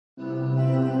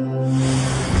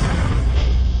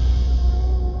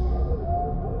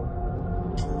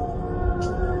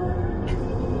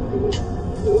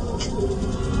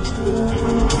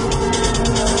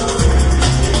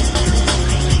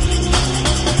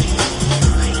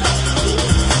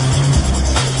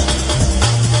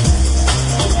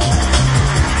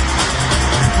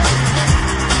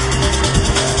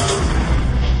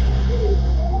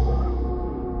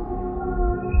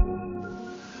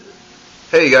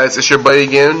Hey guys, it's your buddy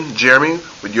again, Jeremy,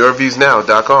 with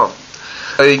YourViewsNow.com.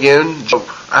 Hey again,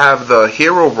 I have the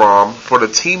Hero Rom for the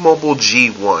T-Mobile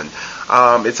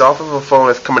G1. It's off of a phone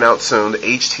that's coming out soon, the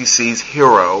HTC's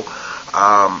Hero.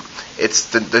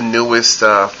 It's the newest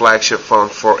flagship phone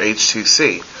for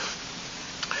HTC.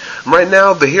 Right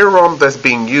now, the Hero Rom that's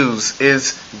being used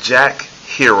is Jack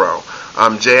Hero,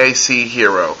 JAC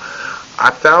Hero. I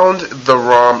found the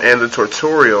ROM and the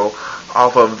tutorial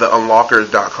off of the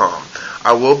unlockers.com.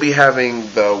 I will be having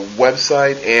the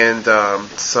website and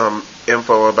some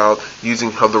info about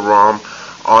using the ROM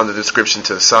on the description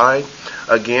to the side.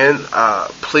 Again,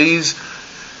 please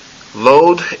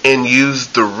load and use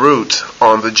the root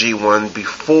on the G1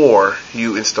 before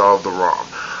you install the ROM.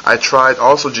 I tried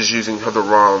also just using the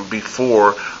ROM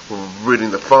before rooting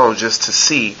the phone just to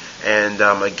see, and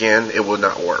again, it will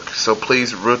not work. So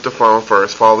please root the phone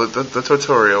first, follow the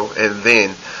tutorial, and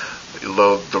then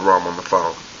load the ROM on the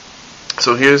phone.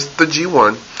 So here's the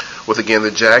G1 with, again,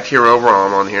 the Jack Hero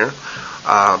ROM on here.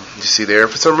 You see there,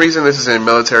 for some reason this is in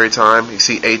military time. You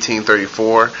see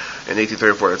 1834 and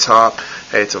 1834 at the top.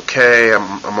 Hey, it's okay.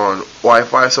 I'm on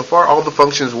Wi-Fi. So far, all the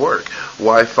functions work.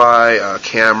 Wi-Fi,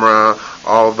 camera,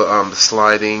 all the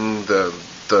sliding, the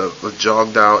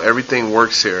jog dial, everything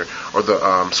works here, or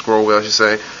the scroll wheel, I should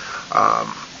say.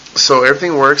 So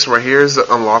everything works. Right here is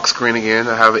the unlock screen again.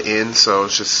 I have it in, so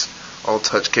it's just all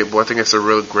touch capable. I think it's a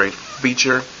really great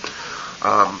feature.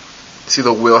 See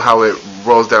the wheel, how it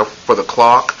rolls down for the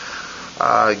clock.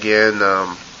 Again,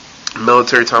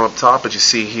 military time up top, but you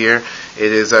see here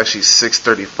it is actually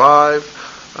 6:35.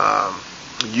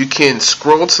 You can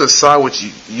scroll to the side with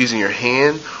using your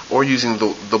hand or using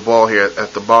the ball here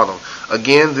at the bottom.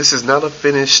 Again, this is not a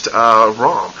finished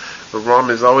ROM. The ROM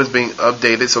is always being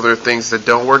updated, so there are things that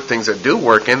don't work, things that do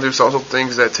work, and there's also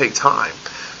things that take time.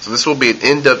 So this will be an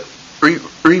in-depth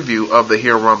review of the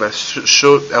Hero Rom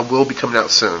that will be coming out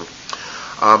soon.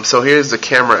 So here's the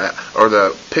camera or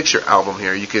the picture album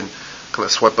here. You can kind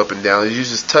of swipe up and down. It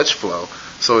uses touch flow.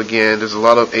 So again, there's a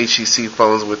lot of HTC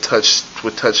phones with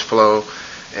touch flow,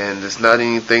 and it's not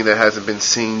anything that hasn't been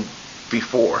seen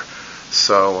before.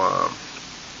 So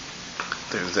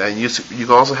there's that. You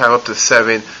can also have up to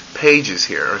 7 pages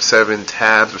here, or 7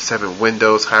 tabs, or 7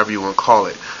 windows, however you want to call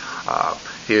it.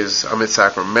 I'm in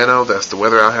Sacramento. That's the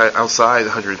weather outside,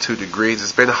 102 degrees.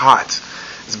 It's been hot.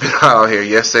 It's been hot out here.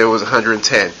 Yesterday it was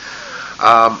 110.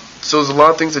 So there's a lot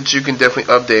of things that you can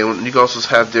definitely update. You can also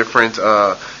have different,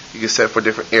 you can set for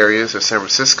different areas. There's San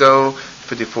Francisco,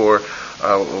 54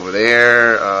 over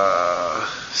there.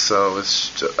 So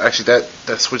it's actually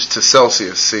that switched to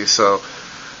Celsius. See, so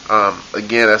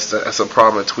again, that's a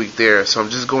problem, a tweak there. So I'm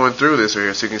just going through this right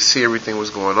here so you can see everything what's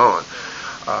going on.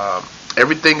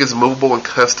 Everything is movable and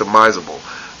customizable.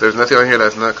 There's nothing on here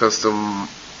that's not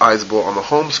customizable on the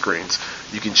home screens.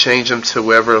 You can change them to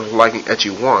whoever liking that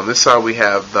you want. This side we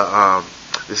have the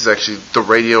this is actually the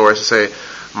radio, or I should say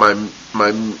my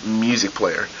music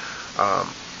player.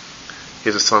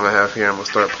 Here's a song I have here. I'm gonna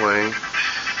start playing,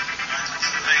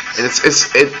 and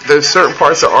there's certain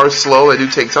parts that are slow. They do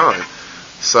take time.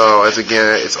 So as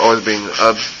again, it's always being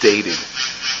updated.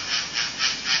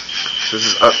 This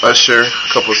is Usher, a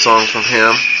couple of songs from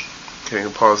him. Okay, you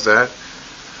can pause that.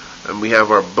 And we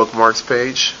have our bookmarks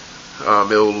page.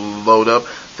 It'll load up.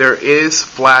 There is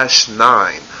Flash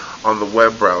 9 on the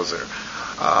web browser.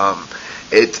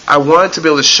 I wanted to be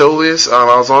able to show this. I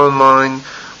was online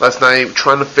last night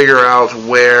trying to figure out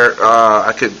where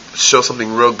I could show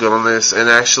something real good on this, and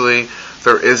actually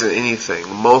there isn't anything.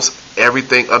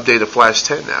 Everything updated Flash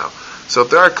 10 now. So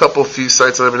there are a few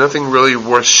sites on there, but nothing really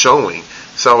worth showing.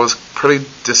 So I was pretty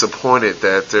disappointed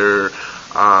that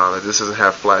this doesn't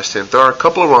have Flash 10. There are a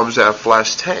couple of ROMs that have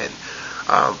Flash 10,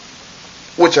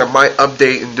 which I might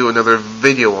update and do another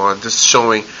video on, just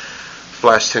showing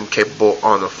Flash 10 capable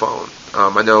on the phone.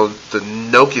 I know the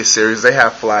Nokia series, they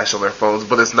have Flash on their phones,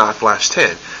 but it's not Flash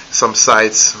 10. Some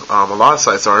sites, a lot of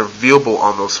sites aren't viewable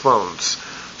on those phones.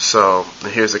 So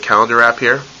here's the calendar app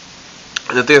here.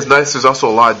 And the thing that's nice, there's also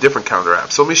a lot of different calendar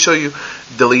apps. So let me show you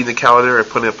deleting the calendar and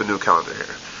putting up a new calendar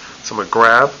here. So I'm going to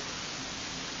grab,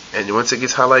 and once it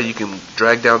gets highlighted, you can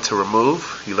drag down to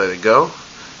remove. You let it go,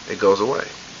 it goes away.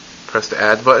 Press the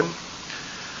add button.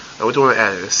 Now what do you want to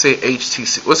add? Let's say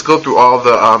HTC. Let's go through all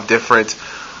the different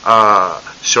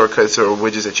shortcuts or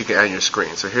widgets that you can add on your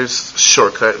screen. So here's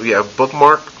shortcut. We have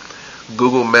bookmark,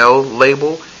 Google Mail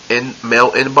label,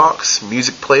 mail inbox,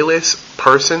 music playlist,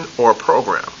 person, or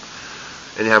program.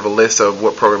 And you have a list of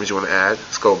what programs you want to add.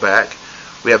 Let's go back.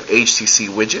 We have HTC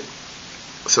widget.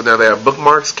 So now they have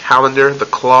bookmarks, calendar, the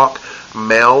clock,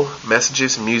 mail,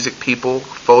 messages, music, people,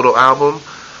 photo album,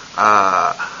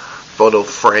 photo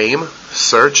frame,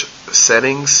 search,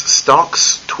 settings,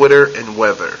 stocks, Twitter, and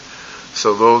weather.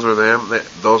 So those are them.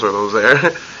 Those are those there.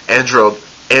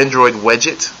 Android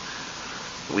widget.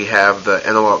 We have the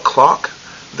analog clock,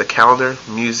 the calendar,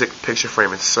 music, picture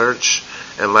frame, and search.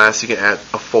 And last, you can add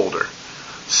a folder.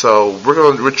 So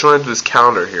we're trying to do this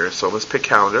calendar here. So let's pick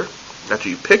calendar. After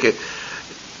you pick it,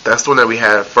 that's the one that we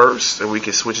had first, and we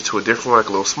can switch it to a different one, like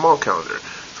a little small calendar.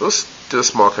 So let's do a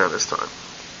small calendar this time.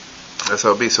 That's how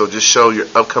it'll be. So just show your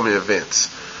upcoming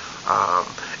events.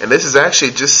 And this is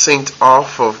actually just synced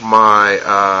off of my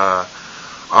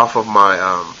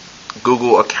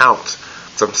Google account,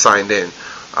 so I'm signed in.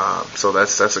 So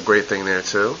that's a great thing there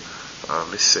too.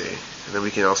 Let's see, and then we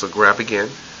can also grab again,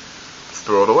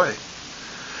 throw it away.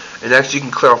 And actually, you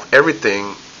can clear off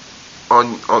everything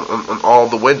on all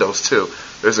the windows too.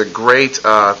 There's a great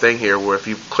thing here where if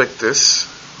you click this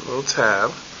little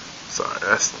tab, sorry,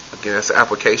 that's the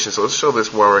application. So let's show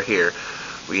this while we're here.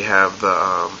 We have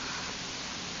the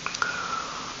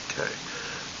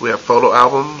we have photo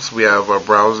albums. We have our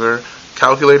browser,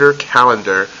 calculator,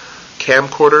 calendar,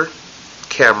 camcorder,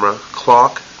 camera,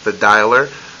 clock, the dialer,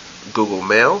 Google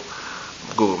Mail,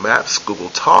 Google Maps, Google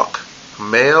Talk,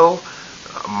 Mail,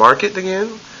 Market again,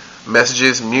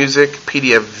 messages, music,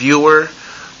 PDF viewer,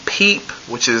 Peep,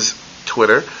 which is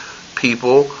Twitter,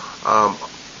 people,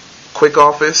 Quick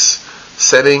Office,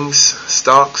 settings,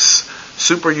 stocks,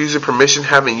 super user permission,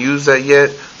 haven't used that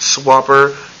yet,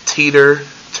 Swapper, Teeter,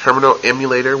 terminal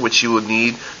emulator, which you will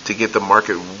need to get the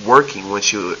market working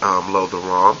once you load the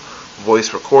ROM,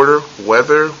 voice recorder,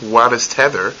 weather, wireless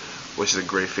tether, which is a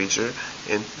great feature,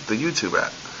 and the YouTube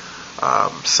app.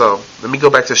 So let me go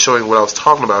back to showing what I was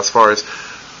talking about as far as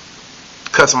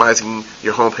customizing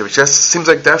your homepage. That seems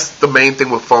like that's the main thing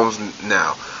with phones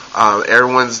now.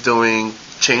 Everyone's doing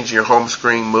changing your home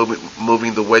screen,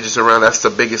 moving the widgets around. That's the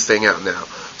biggest thing out now.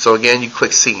 So again, you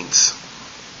click scenes.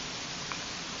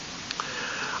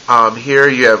 Here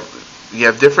you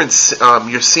have different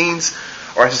your scenes,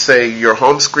 or I should say your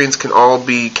home screens can all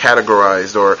be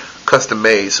categorized or custom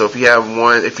made. So if you have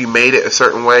one, if you made it a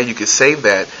certain way, you can save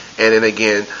that and then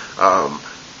again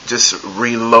just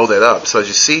reload that up. So as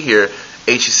you see here,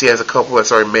 HTC has a couple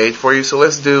that's already made for you. So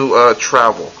let's do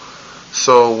travel.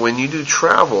 So when you do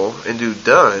travel and do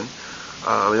done,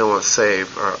 we don't want to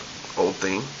save our old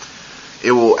thing.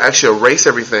 It will actually erase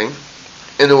everything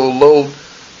and it will load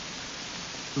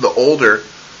the older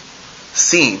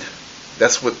scene.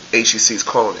 That's what HTC is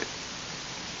calling it.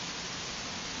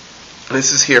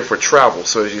 This is here for travel.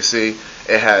 So as you see,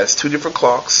 it has two different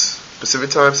clocks, Pacific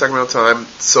time, Sacramento time.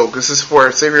 So this is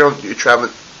for, say you're traveling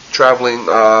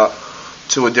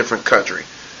to a different country.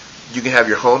 You can have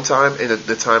your home time and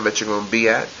the time that you're going to be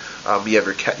at. You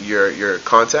have your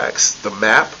contacts, the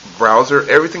map, browser,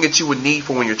 everything that you would need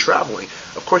for when you're traveling.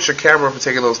 Of course, your camera for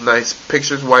taking those nice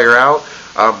pictures while you're out.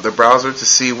 The browser to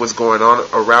see what's going on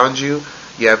around you.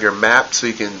 You have your map so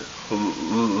you can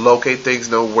locate things,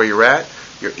 know where you're at.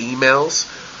 Your emails,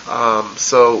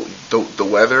 so the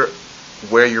weather,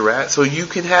 where you're at. So you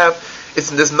can have,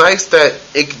 it's nice that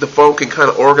the phone can kind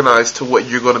of organize to what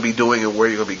you're going to be doing and where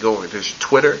you're going to be going. There's your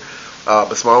Twitter,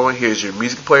 a small one. Here's your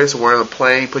music player. So we're on a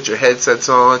plane, put your headsets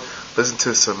on, listen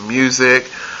to some music,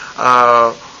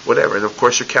 whatever. And of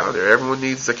course your calendar. Everyone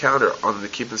needs a calendar on to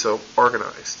keep themselves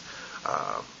organized.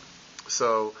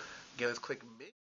 So again, let's click